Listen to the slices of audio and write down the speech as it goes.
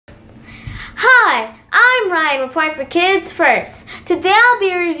I'm Ryan, reporting for Kids First. Today I'll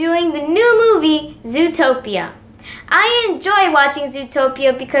be reviewing the new movie, Zootopia. I enjoy watching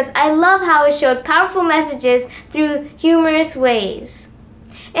Zootopia because I love how it showed powerful messages through humorous ways.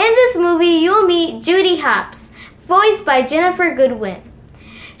 In this movie, you'll meet Judy Hopps, voiced by Jennifer Goodwin.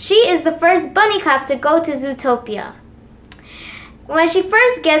 She is the first bunny cop to go to Zootopia. When she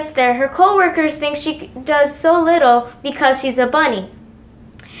first gets there, her co-workers think she does so little because she's a bunny.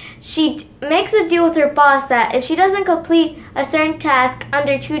 She makes a deal with her boss that if she doesn't complete a certain task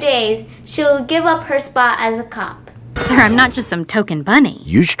under 2 days, she'll give up her spot as a cop. Sir, I'm not just some token bunny.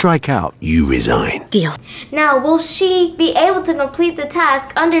 You strike out, you resign. Deal. Now, will she be able to complete the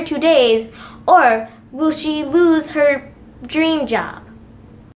task under 2 days, or will she lose her dream job?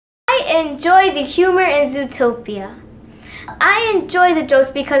 I enjoy the humor in Zootopia. I enjoy the jokes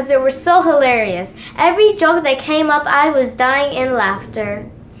because they were so hilarious. Every joke that came up, I was dying in laughter.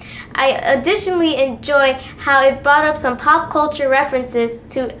 I additionally enjoy how it brought up some pop culture references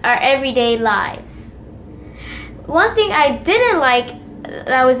to our everyday lives. One thing I didn't like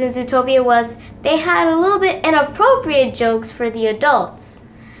that was in Zootopia was they had a little bit inappropriate jokes for the adults.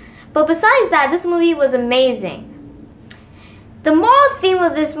 But besides that, this movie was amazing. The moral theme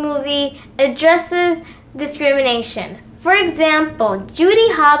of this movie addresses discrimination. For example,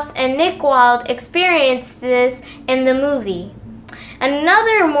 Judy Hopps and Nick Wilde experienced this in the movie.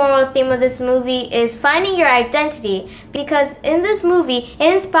 Another moral theme of this movie is finding your identity, because in this movie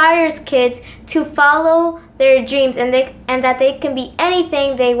it inspires kids to follow their dreams and that they can be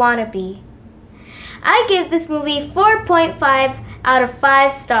anything they want to be. I give this movie 4.5 out of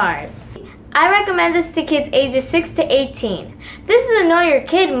 5 stars. I recommend this to kids ages 6 to 18. This is a Know Your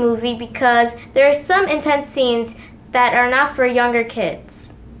Kid movie because there are some intense scenes that are not for younger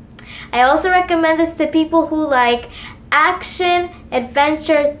kids. I also recommend this to people who like action,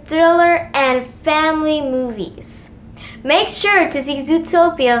 adventure, thriller, and family movies. Make sure to see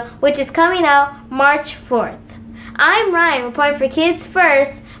Zootopia, which is coming out March 4th. I'm Ryan, reporting for Kids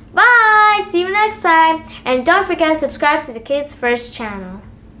First. Bye! See you next time. And don't forget to subscribe to the Kids First channel.